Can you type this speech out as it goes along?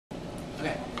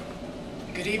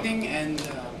Good evening and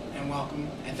welcome,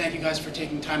 and thank you guys for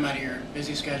taking time out of your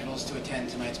busy schedules to attend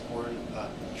tonight's Board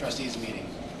of Trustees meeting.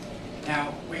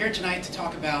 Now, we're here tonight to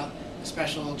talk about a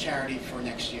special charity for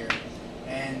next year,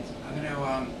 and I'm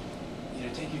going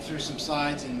to take you through some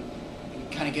slides and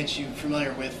kind of get you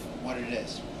familiar with what it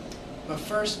is. But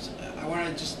first, I want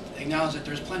to just acknowledge that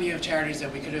there's plenty of charities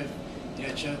that we could have,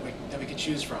 that we could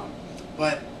choose from.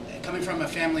 But coming from a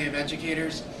family of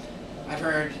educators, I've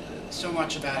heard so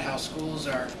much about how schools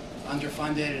are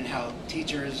underfunded and how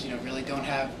teachers, really don't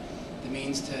have the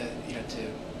means to,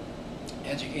 to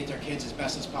educate their kids as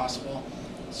best as possible.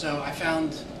 So I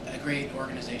found a great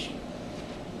organization.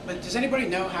 But does anybody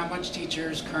know how much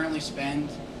teachers currently spend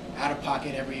out of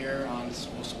pocket every year on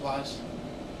school supplies?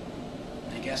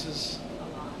 Any guesses?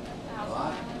 A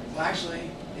lot. Well,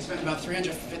 actually, they spend about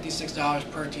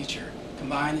 $356 per teacher.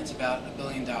 Combined, it's about $1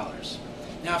 billion.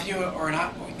 Now, if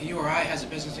you or I has a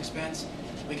business expense,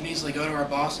 we can easily go to our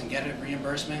boss and get a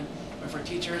reimbursement. But for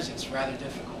teachers, it's rather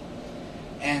difficult.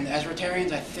 And as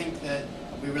Rotarians, I think that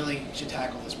we really should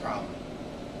tackle this problem.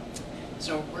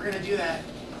 So we're going to do that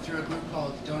through a group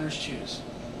called Donors Choose.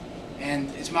 And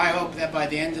it's my hope that by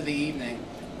the end of the evening,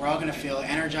 we're all going to feel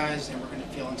energized and we're going to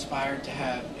feel inspired to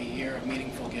have a year of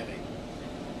meaningful giving.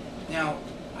 Now,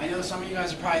 I know some of you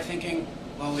guys are probably thinking,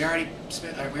 well, we already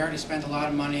spent a lot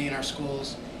of money in our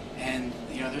schools, and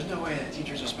there's no way that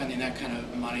teachers are spending that kind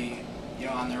of money,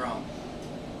 on their own.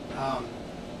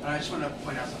 But I just want to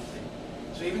point out something.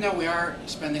 So even though we are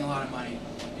spending a lot of money,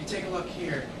 if you take a look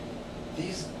here,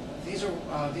 these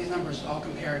numbers all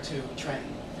compare to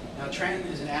Trenton. Now,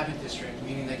 Trenton is an AVID district,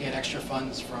 meaning they get extra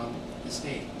funds from the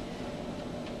state.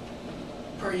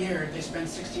 Per year, they spend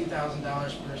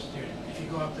 $16,000 per student. If you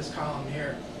go up this column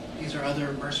here, these are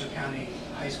other Mercer County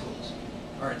high schools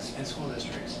and school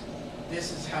districts.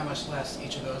 This is how much less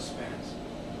each of those spends.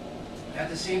 At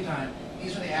the same time,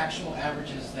 these are the actual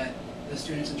averages that the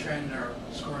students in Trenton are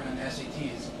scoring on the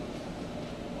SATs.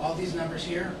 All these numbers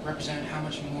here represent how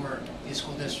much more these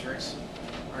school districts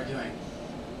are doing.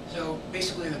 So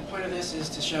basically the point of this is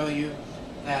to show you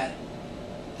that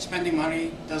spending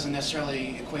money doesn't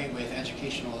necessarily equate with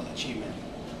educational achievement.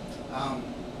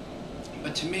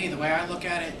 But to me, the way I look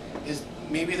at it is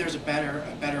maybe there's a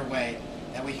better way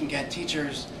that we can get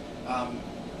teachers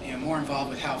more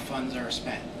involved with how funds are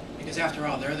spent. Because after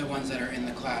all, they're the ones that are in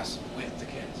the class with the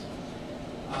kids.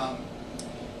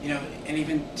 And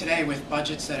even today with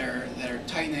budgets that are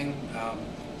tightening,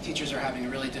 teachers are having a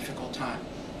really difficult time.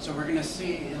 So we're going to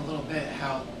see in a little bit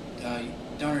how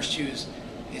Donors Choose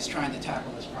is trying to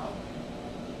tackle this problem.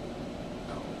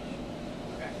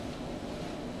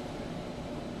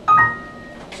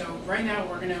 So right now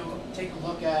we're going to take a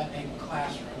look at a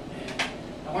classroom, and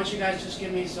I want you guys to just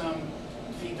give me some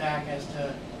feedback as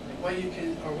to what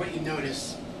you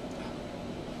notice.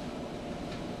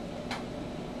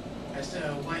 As to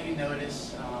what you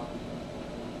notice.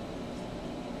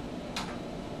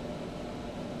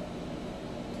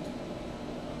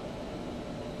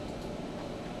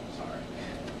 Sorry.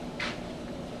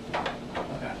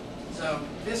 Okay. So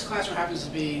this classroom happens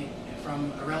to be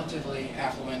from a relatively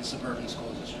affluent suburban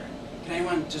school district. Can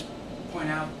anyone just point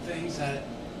out things that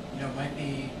might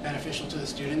be beneficial to the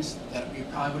students that you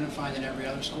probably wouldn't find in every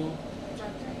other school?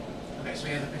 Projector. Okay, so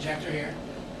we have the projector here.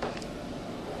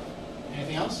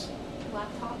 Anything else?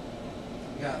 Laptop.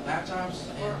 We got laptops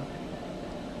and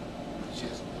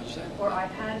what'd you say? Or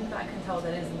iPad. I can tell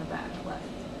that is in the back left.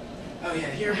 Oh yeah,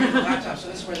 here we have the laptop. So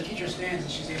this is where the teacher stands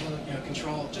and she's able to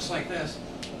control, just like this.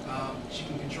 She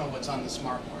can control what's on the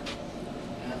smart board.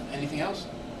 Anything else?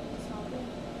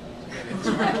 Okay, the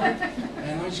smart board.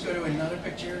 And let me just go to another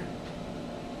picture.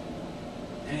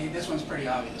 And this one's pretty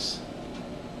obvious.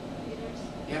 Computers.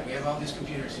 Yeah, we have all these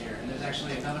computers here. And there's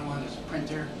actually another one, there's a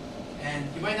printer. And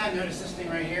you might not notice this thing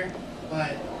right here,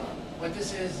 but what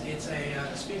this is, it's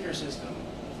a speaker system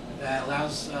that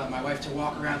allows my wife to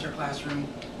walk around her classroom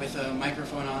with a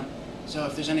microphone on. So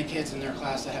if there's any kids in their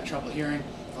class that have trouble hearing,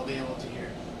 they'll be able to hear.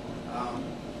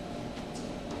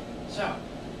 So,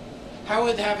 how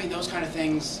would having those kind of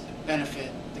things benefit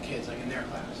the kids, like in their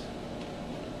class?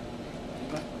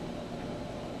 Anybody?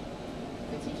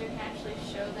 The teacher can actually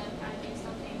show them how to do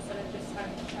something instead of just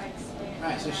having to try to explain it.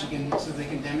 Right, so they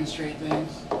can demonstrate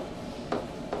things.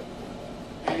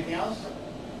 Anything else?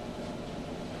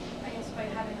 I guess by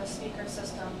having a speaker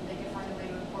system, they can find a way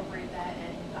to incorporate that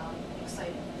and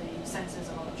excite the senses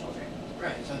of all the children.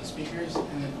 Right, so the speakers,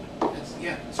 and then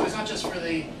so it's not just for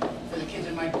the kids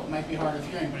that might be hard of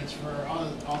hearing, but it's for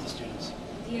all the students.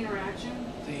 The interaction.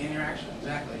 The interaction,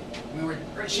 exactly. I mean,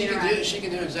 she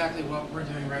can do exactly what we're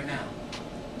doing right now.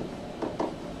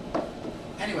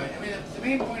 anyway, I mean, the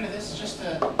main point of this is just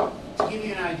to give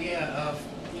you an idea of,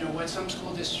 what some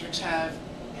school districts have,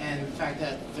 and the fact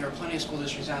that there are plenty of school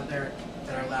districts out there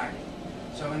that are lacking.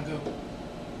 So I'm going to go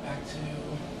back to...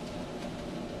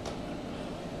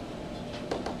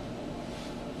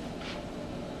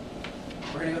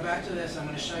 We're going to go back to this. I'm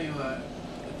going to show you a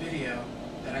video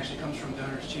that actually comes from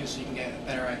Donors Choose, so you can get a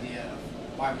better idea of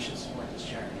why we should support this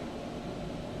charity.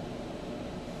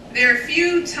 There are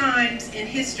few times in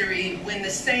history when the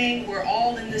saying, "we're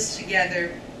all in this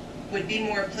together," would be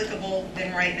more applicable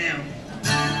than right now.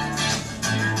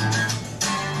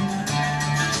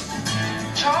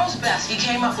 Charles Best, he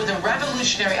came up with a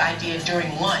revolutionary idea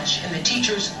during lunch in the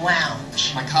teacher's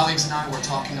lounge. My colleagues and I were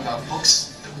talking about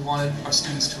books that we wanted our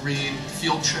students to read,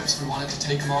 field trips we wanted to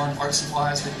take them on, art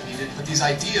supplies that we needed, but these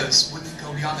ideas wouldn't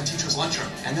go beyond the teacher's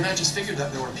lunchroom. And then I just figured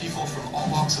that there were people from all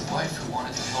walks of life who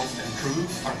wanted to help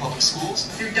improve our public schools.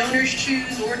 Through Donors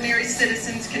Choose, ordinary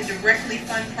citizens can directly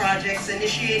fund projects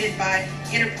initiated by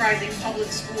enterprising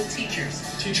public school teachers.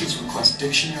 Teachers request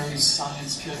dictionaries,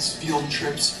 science kits, field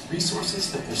trips,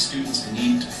 resources that their students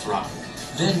need to thrive.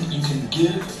 Then you can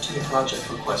give to the project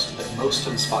request that most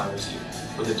inspires you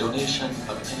with a donation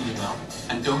of any amount.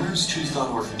 And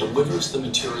DonorsChoose.org delivers the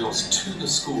materials to the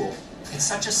school. It's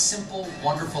such a simple,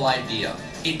 wonderful idea.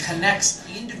 It connects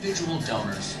individual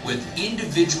donors with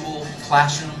individual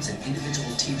classrooms and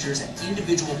individual teachers and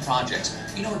individual projects.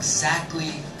 You know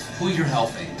exactly who you're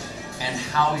helping and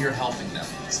how you're helping them.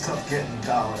 It's tough getting a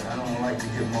dollar. I don't like to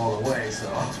give them all away, so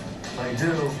if I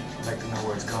do, I'd like to know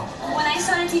where it's going. When I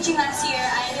started teaching last year,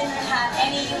 I didn't have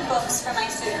any books for my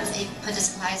students. They put the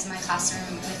supplies in my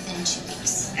classroom within 2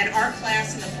 weeks. An art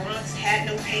class in the Bronx had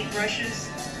no paintbrushes,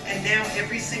 and now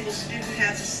every single student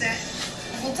has a set.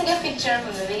 We took a picture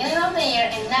from the beginning of the year,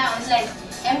 and now it's like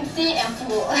empty and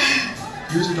full.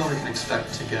 You as a donor can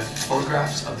expect to get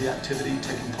photographs of the activity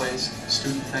taking place,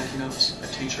 student thank you notes, a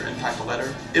teacher impact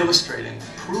letter, illustrating,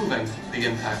 proving the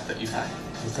impact that you've had.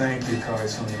 The thank you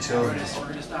cards from the children. We're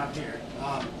going to stop here.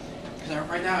 Because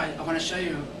right now I want to show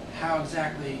you how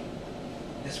exactly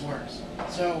this works.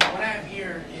 So what I have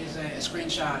here is a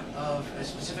screenshot of a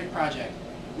specific project.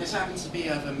 This happens to be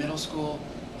of a middle school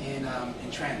in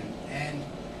Trenton. And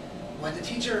what the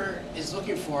teacher is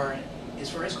looking for is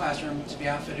for his classroom to be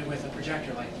outfitted with a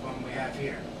projector like the one we have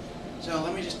here. So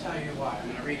let me just tell you why. I'm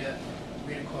going to read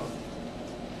a quote.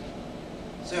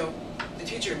 So the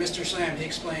teacher, Mr. Slam, he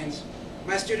explains,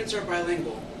 "My students are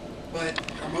bilingual, but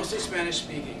are mostly Spanish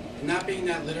speaking, and not being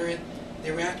that literate, they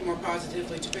react more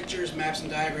positively to pictures, maps, and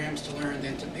diagrams to learn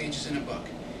than to pages in a book.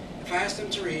 If I ask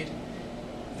them to read,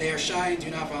 they are shy and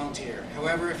do not volunteer.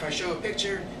 However, if I show a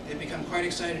picture, they become quite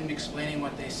excited in explaining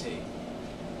what they see."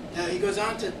 Now he goes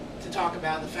on to talk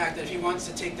about the fact that if he wants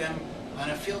to take them on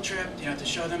a field trip, to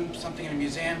show them something in a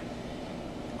museum,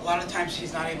 a lot of times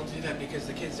he's not able to do that because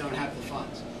the kids don't have the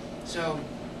funds. So,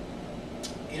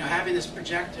 having this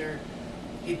projector,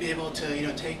 he'd be able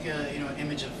to, take an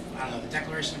image of, I don't know, the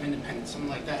Declaration of Independence, something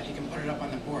like that. He can put it up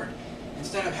on the board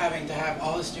instead of having to have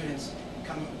all the students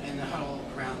come in the huddle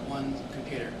around one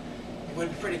computer. It would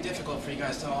be pretty difficult for you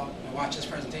guys to all watch this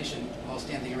presentation all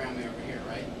standing around me over here,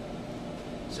 right?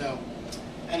 So,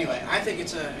 anyway, I think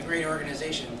it's a great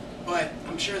organization, but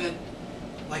I'm sure that,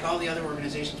 like all the other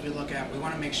organizations we look at, we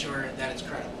want to make sure that it's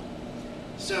credible.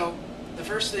 So, the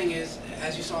first thing is,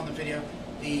 as you saw in the video,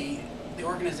 the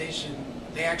organization,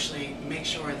 they actually make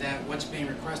sure that what's being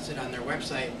requested on their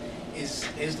website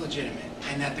is legitimate,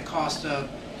 and that the cost of,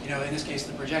 in this case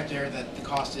the projector, that the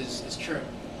cost is true.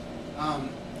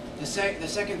 The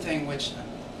second thing, which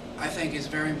I think is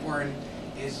very important,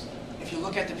 is if you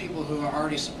look at the people who are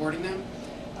already supporting them,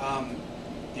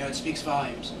 it speaks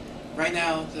volumes. Right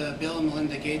now, the Bill and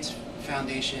Melinda Gates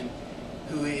Foundation,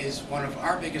 who is one of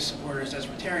our biggest supporters as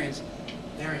Rotarians,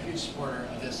 they're a huge supporter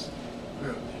of this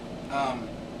group.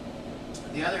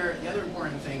 The other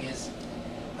important thing is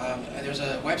there's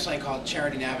a website called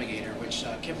Charity Navigator, which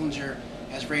Kiplinger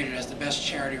has rated as the best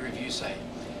charity review site.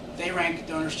 They rank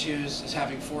Donors Choose as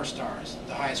having 4 stars,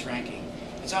 the highest ranking.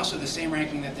 It's also the same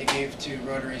ranking that they gave to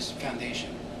Rotary's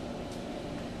foundation.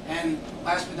 And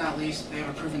last but not least, they have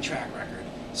a proven track record.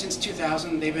 Since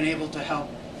 2000, they've been able to help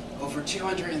over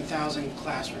 200,000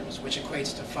 classrooms, which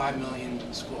equates to 5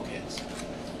 million school kids.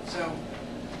 So,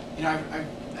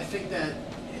 I think that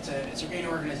it's a great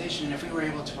organization, and if we were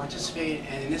able to participate,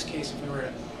 and in this case, if we were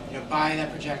to buy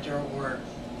that projector or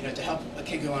to help a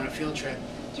kid go on a field trip,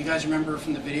 do you guys remember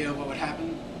from the video what would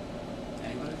happen?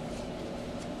 Anybody?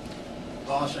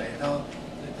 Well, I'll show you.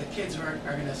 The kids are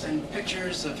going to send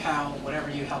pictures of how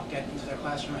whatever you help get into their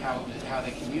classroom, how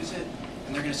they can use it,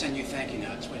 and they're going to send you thank you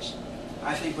notes, which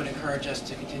I think would encourage us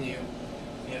to continue,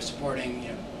 supporting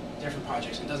different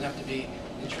projects. It doesn't have to be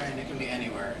in Trenton, it can be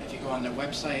anywhere. If you go on their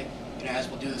website, as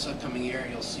we'll do this upcoming year,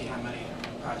 you'll see how many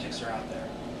projects are out there.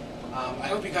 I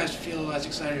hope you guys feel as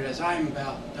excited as I am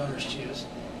about Donors Choose.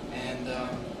 And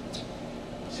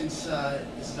since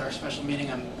this is our special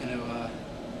meeting, I'm going to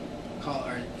call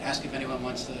or ask if anyone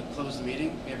wants to close the meeting.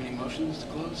 Do you have any motions to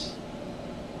close?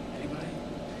 Anybody?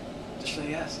 Just say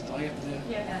yes. That's all you have to do.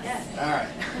 Yes. All right.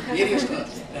 Meeting is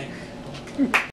closed. Thank you.